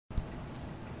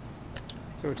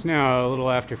So it's now a little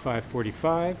after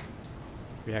 5:45.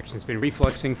 Reaction's been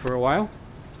refluxing for a while.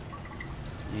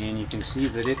 And you can see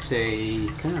that it's a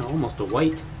kind of almost a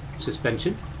white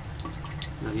suspension.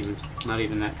 Not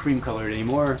even that cream colored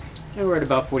anymore. And we're at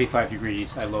about 45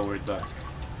 degrees. I lowered the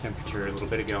temperature a little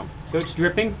bit ago. So it's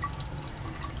dripping.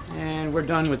 And we're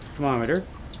done with the thermometer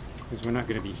because we're not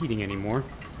going to be heating anymore.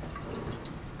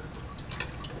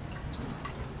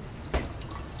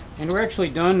 And we're actually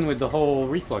done with the whole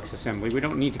reflux assembly. We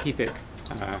don't need to keep it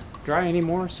dry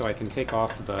anymore, so I can take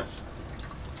off the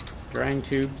drying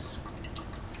tubes.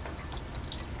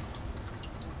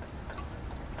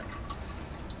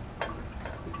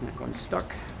 That one's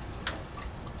stuck.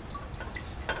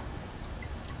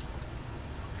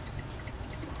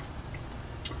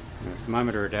 And the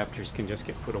thermometer adapters can just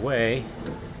get put away.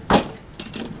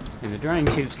 And the drying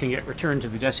tubes can get returned to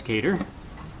the desiccator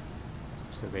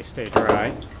so they stay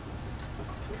dry.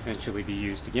 Eventually be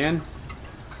used again.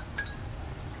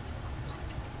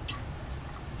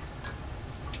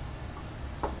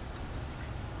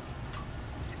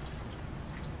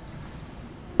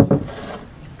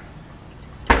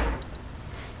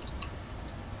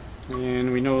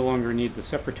 And we no longer need the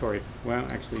separatory, well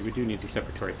actually we do need the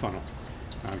separatory funnel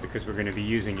because we're going to be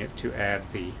using it to add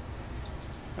the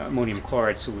ammonium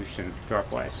chloride solution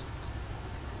dropwise.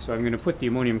 So I'm going to put the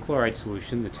ammonium chloride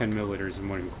solution, the 10 milliliters of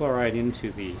ammonium chloride,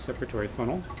 into the separatory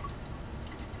funnel.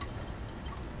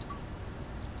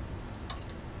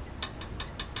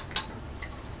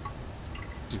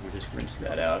 And we'll just rinse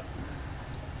that out.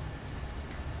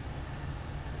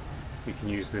 We can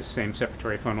use this same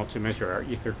separatory funnel to measure our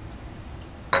ether.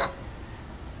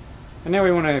 And now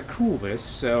we want to cool this,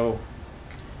 so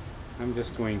I'm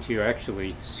just going to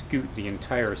actually scoot the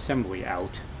entire assembly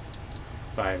out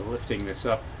by lifting this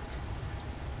up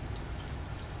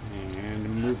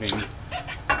and moving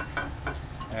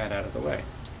that out of the way.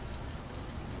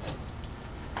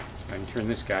 I can turn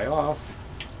this guy off.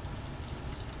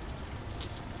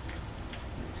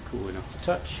 It's cool enough to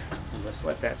touch. Let's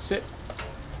let that sit.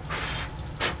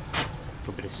 A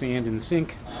little bit of sand in the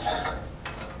sink.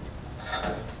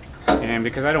 And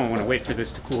because I don't want to wait for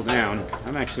this to cool down,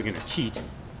 I'm actually going to cheat.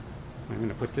 I'm going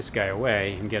to put this guy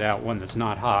away and get out one that's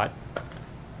not hot.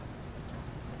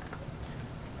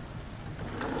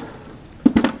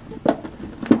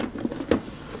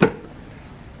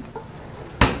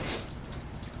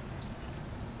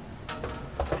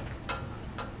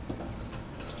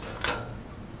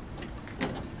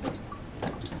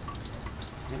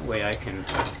 That way I can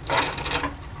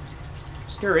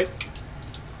stir it.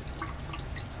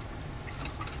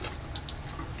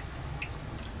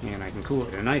 And I can cool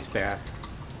it in an ice bath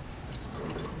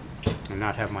and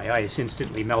not have my ice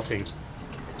instantly melting.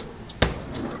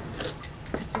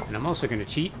 And I'm also going to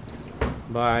cheat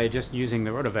by just using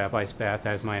the Rotovap ice bath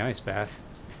as my ice bath.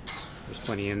 There's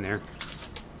plenty in there.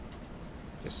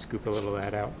 Just scoop a little of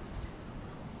that out.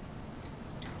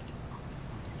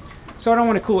 So I don't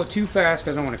want to cool it too fast.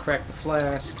 I don't want to crack the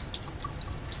flask.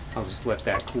 I'll just let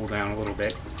that cool down a little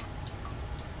bit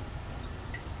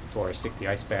before I stick the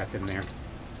ice bath in there.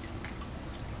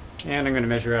 And I'm going to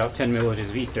measure out 10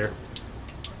 milliliters of ether,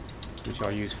 which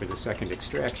I'll use for the second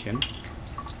extraction.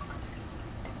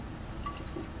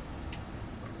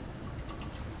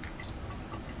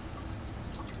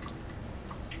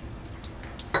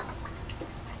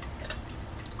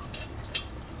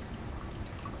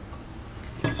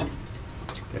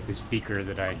 Got this beaker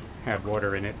that I had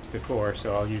water in it before,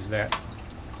 so I'll use that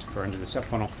for under the sep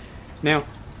funnel. Now,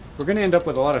 we're going to end up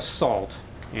with a lot of salt,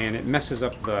 and it messes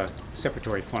up the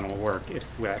separatory funnel work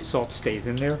if that salt stays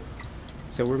in there.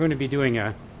 So we're going to be doing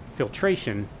a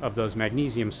filtration of those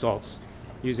magnesium salts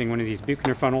using one of these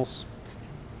Buchner funnels,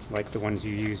 like the ones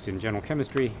you used in general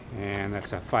chemistry, and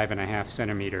that's a 5.5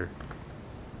 centimeter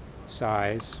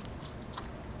size.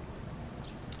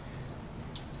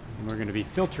 And we're going to be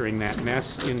filtering that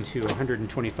mess into a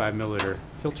 125 milliliter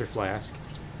filter flask.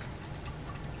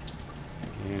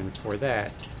 And for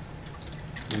that,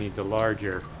 we need the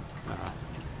larger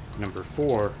number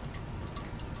 4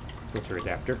 filter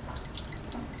adapter.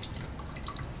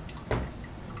 So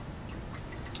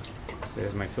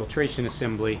there's my filtration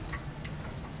assembly.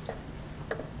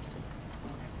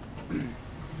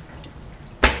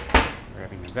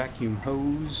 Grabbing a vacuum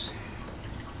hose.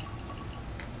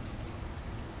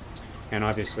 And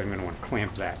obviously I'm going to want to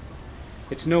clamp that.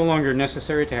 It's no longer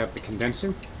necessary to have the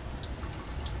condenser,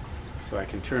 so I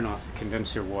can turn off the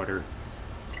condenser water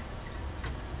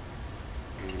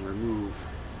and remove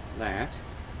that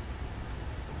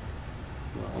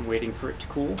while I'm waiting for it to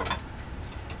cool.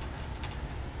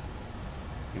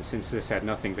 And since this had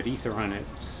nothing but ether on it,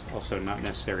 it's also not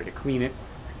necessary to clean it.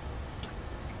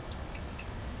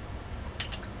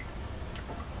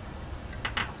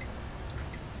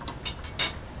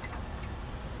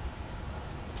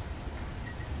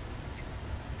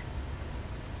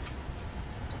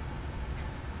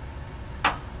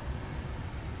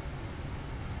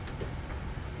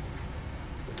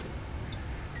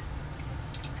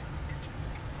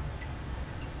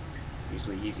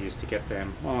 Usually easiest to get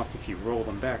them off if you roll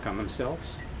them back on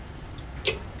themselves.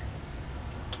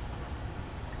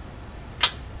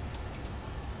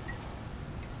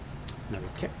 Another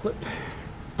cap clip.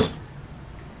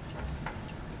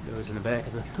 Goes in the back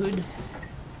of the hood.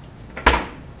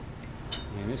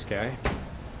 And this guy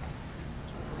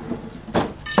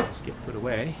just get put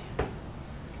away.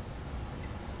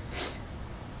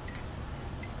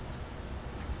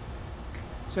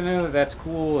 So now that that's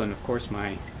cool, and of course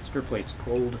my stir plate's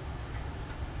cold,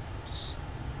 just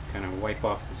kind of wipe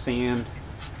off the sand,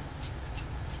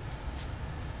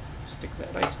 stick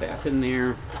that ice bath in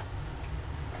there,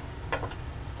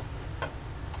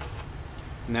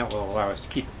 and that will allow us to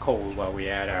keep it cold while we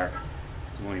add our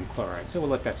ammonium chloride. So we'll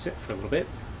let that sit for a little bit,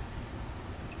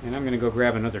 and I'm going to go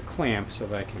grab another clamp so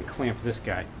that I can clamp this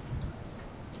guy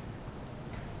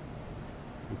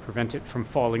and prevent it from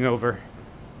falling over.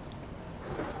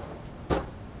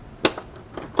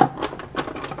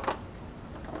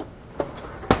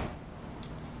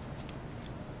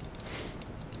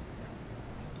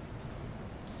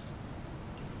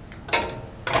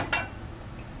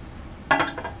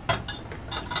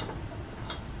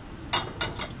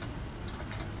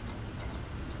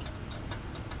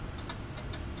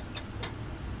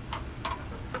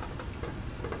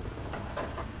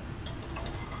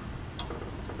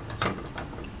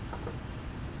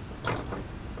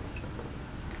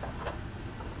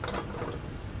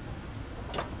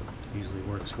 Usually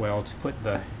works well to put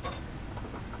the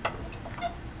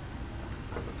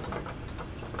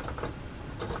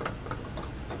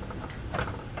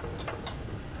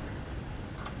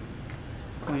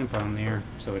clamp on there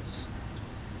so it's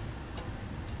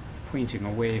pointing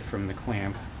away from the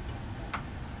clamp.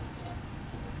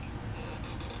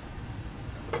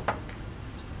 So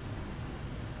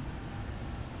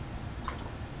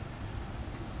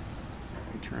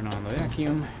turn on the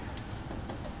vacuum.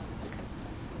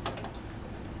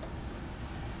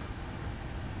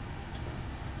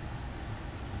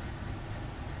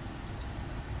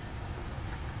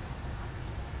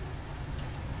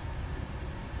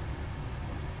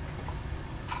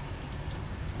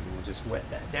 Just wet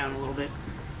that down a little bit.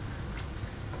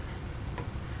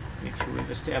 Make sure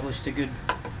we've established a good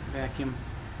vacuum.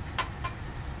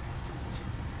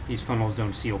 These funnels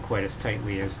don't seal quite as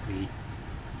tightly as the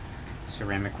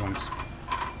ceramic ones.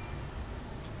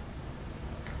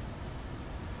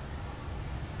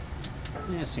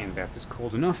 Yeah, sand bath is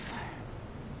cold enough.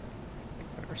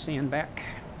 Put our sand back.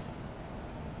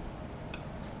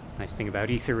 Nice thing about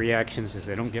ether reactions is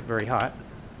they don't get very hot.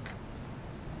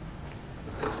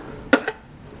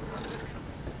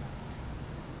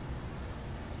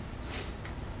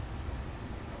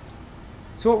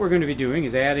 So what we're going to be doing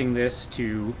is adding this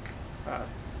to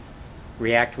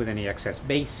react with any excess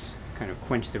base, kind of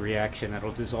quench the reaction.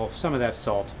 That'll dissolve some of that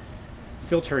salt,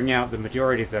 filtering out the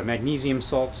majority of the magnesium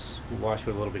salts. We'll wash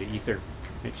with a little bit of ether,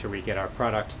 make sure we get our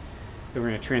product. Then we're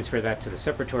going to transfer that to the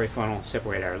separatory funnel,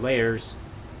 separate our layers,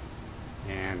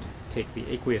 and take the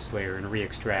aqueous layer and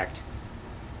re-extract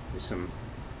with some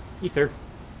ether.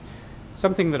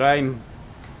 Something that I'm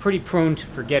pretty prone to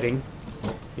forgetting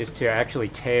is to actually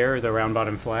tare the round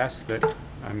bottom flask that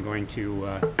I'm going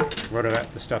to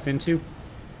rotovap the stuff into.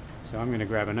 So I'm going to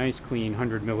grab a nice clean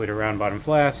 100 milliliter round bottom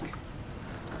flask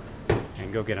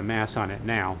and go get a mass on it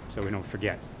now so we don't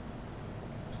forget.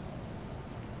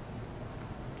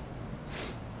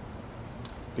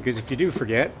 Because if you do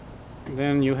forget,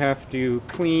 then you have to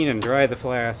clean and dry the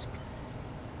flask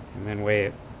and then weigh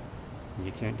it.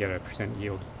 You can't get a %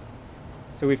 yield.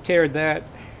 So we've tared that.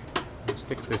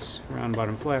 Stick this round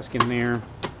bottom flask in there.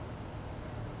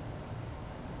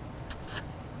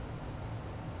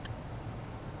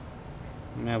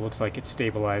 And that looks like it's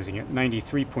stabilizing at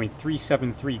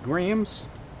 93.373 grams.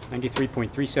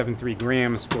 93.373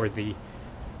 grams for the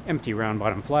empty round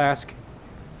bottom flask.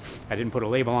 I didn't put a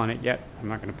label on it yet. I'm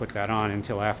not going to put that on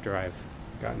until after I've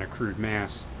gotten a crude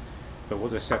mass. But we'll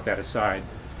just set that aside.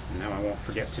 And now I won't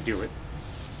forget to do it.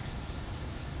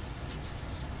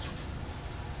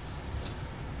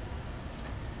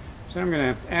 So I'm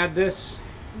going to add this,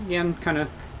 again, kind of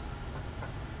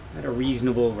at a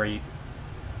reasonable rate.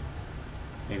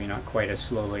 Maybe not quite as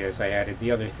slowly as I added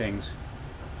the other things.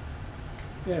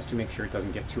 just to make sure it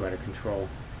doesn't get too out of control.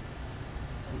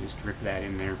 I'll just drip that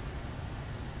in there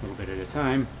a little bit at a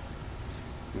time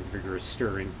with vigorous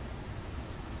stirring.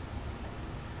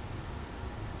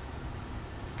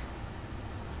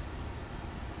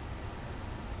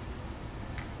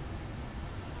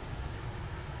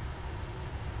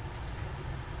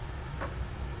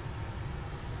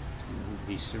 Move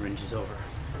these syringes over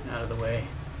out of the way.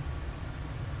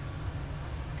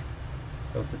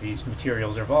 Both of these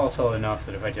materials are volatile enough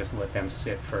that if I just let them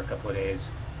sit for a couple of days,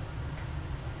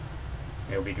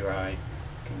 they'll be dry,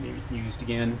 can be used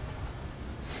again.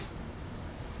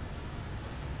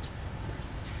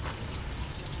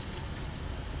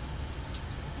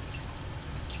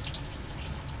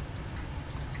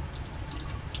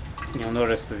 You'll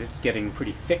notice that it's getting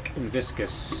pretty thick and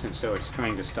viscous, and so it's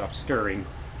trying to stop stirring.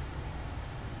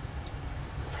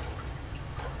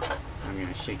 I'm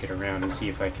going to shake it around and see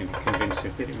if I can convince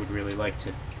it that it would really like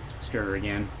to stir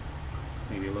again.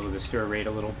 Maybe lower the stir rate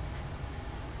a little.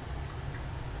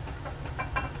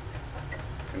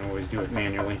 Can always do it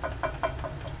manually.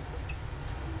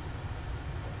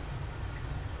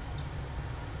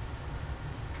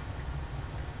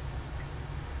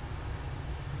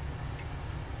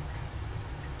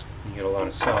 You get a lot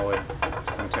of solid.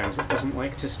 Sometimes it doesn't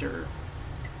like to stir.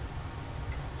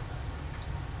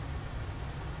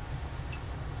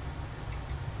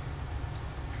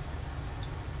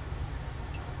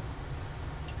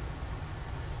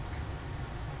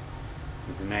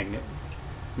 The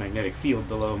magnetic field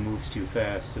below moves too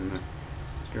fast and the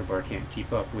stir bar can't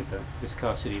keep up with the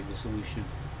viscosity of the solution.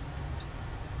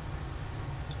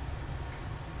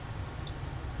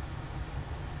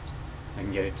 I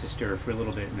can get it to stir for a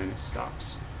little bit and then it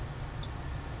stops.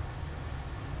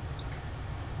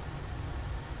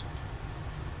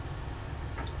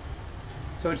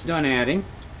 So it's done adding.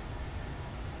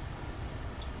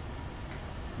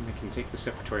 And I can take the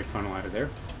separatory funnel out of there.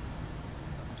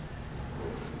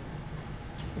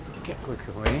 Click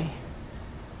away.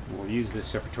 We'll use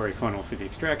this separatory funnel for the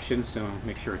extraction, so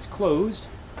make sure it's closed.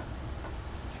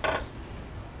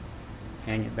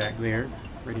 Hang it back there,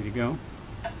 ready to go.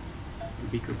 The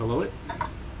beaker below it.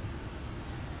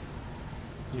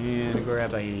 And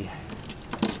grab a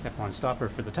Teflon stopper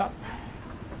for the top.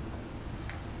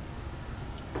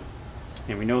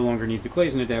 And we no longer need the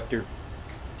Claisen adapter.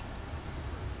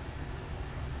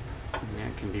 And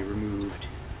that can be removed.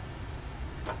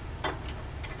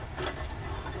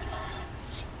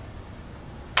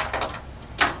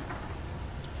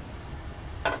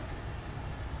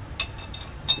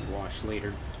 Wash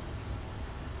later.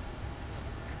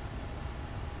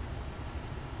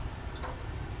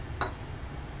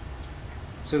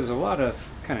 So there's a lot of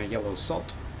kind of yellow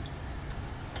salt.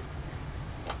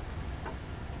 Don't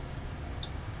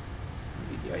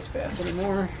need the ice bath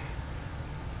anymore.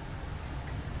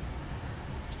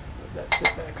 So let that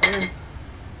sit back there.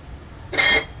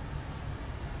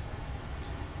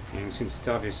 And since it's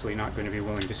obviously not going to be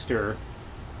willing to stir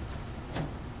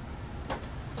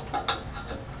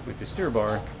with the stir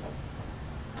bar,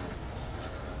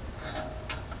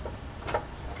 I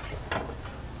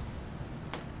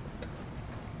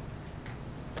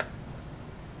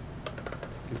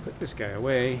can put this guy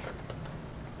away.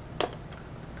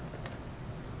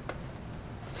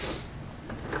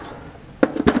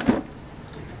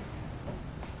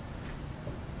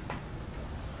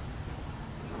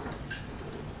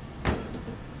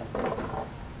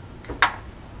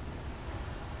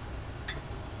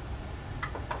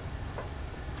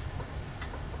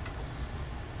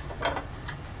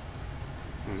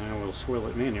 Swirl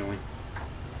it manually.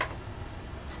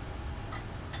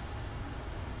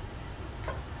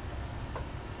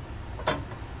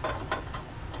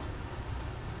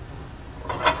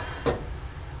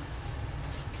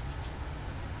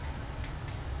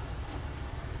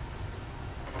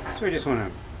 So I just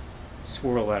want to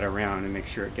swirl that around and make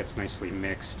sure it gets nicely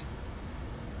mixed.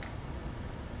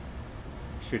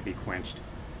 Should be quenched.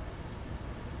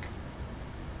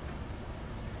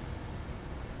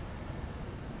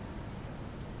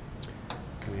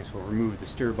 I guess we'll remove the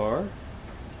stir bar, a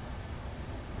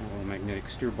little magnetic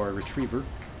stir bar retriever.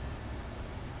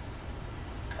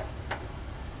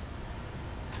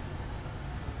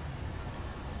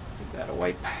 Give that a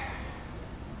wipe.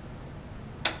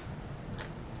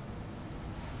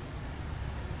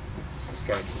 This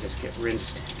guy can just get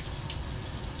rinsed.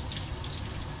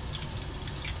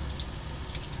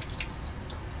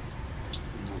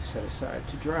 And we'll set aside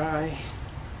to dry.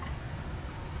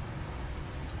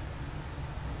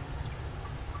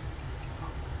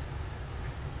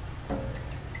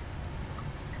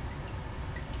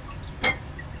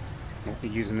 Won't be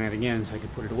using that again, so I can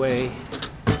put it away.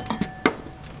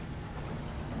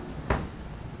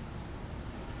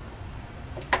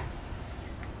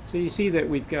 So you see that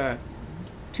we've got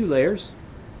two layers,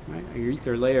 right? Our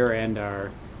ether layer and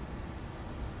our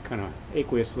kind of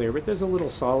aqueous layer, but there's a little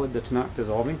solid that's not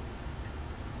dissolving.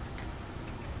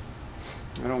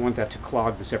 I don't want that to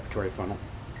clog the separatory funnel.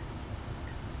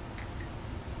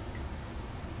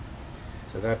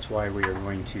 So that's why we are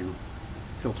going to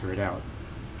filter it out.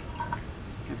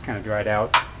 It's kind of dried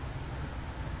out.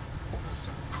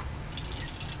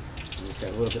 Just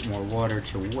add a little bit more water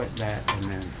to wet that and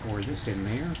then pour this in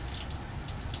there.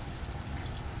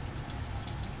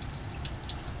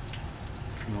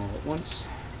 And all at once.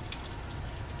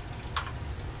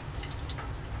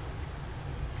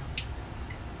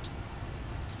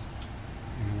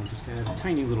 And we'll just add a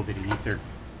tiny little bit of ether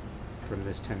from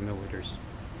this 10 milliliters.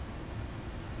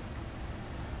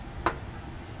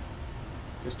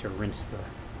 Just to rinse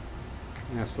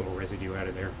the nice little residue out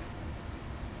of there.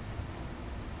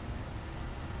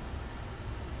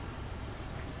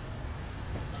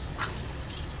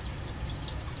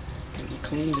 Can be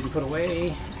cleaned and put away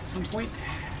at some point.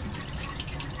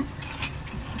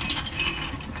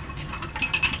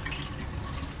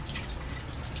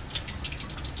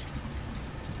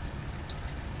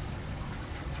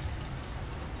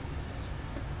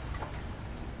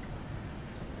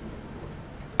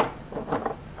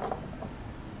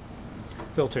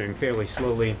 Filtering fairly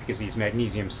slowly because these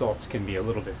magnesium salts can be a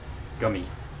little bit gummy.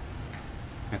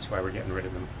 That's why we're getting rid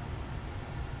of them.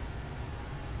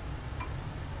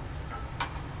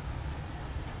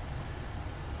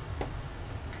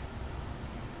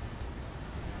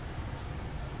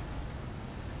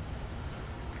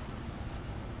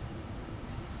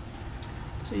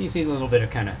 So you see a little bit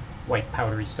of kind of white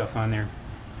powdery stuff on there.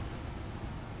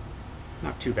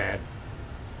 Not too bad.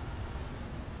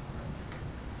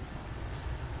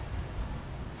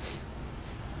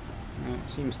 It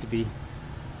seems to be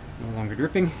no longer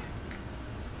dripping.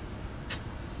 So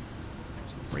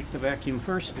break the vacuum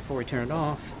first before we turn it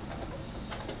off.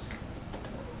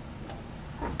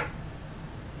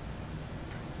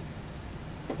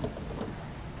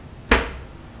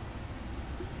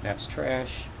 That's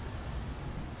trash.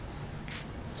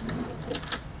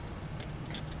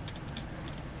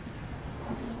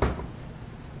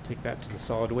 Take that to the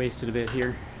solid waste in a bit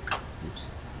here. Oops.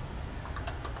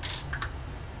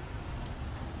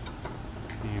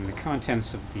 And the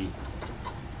contents of the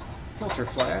filter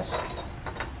flask.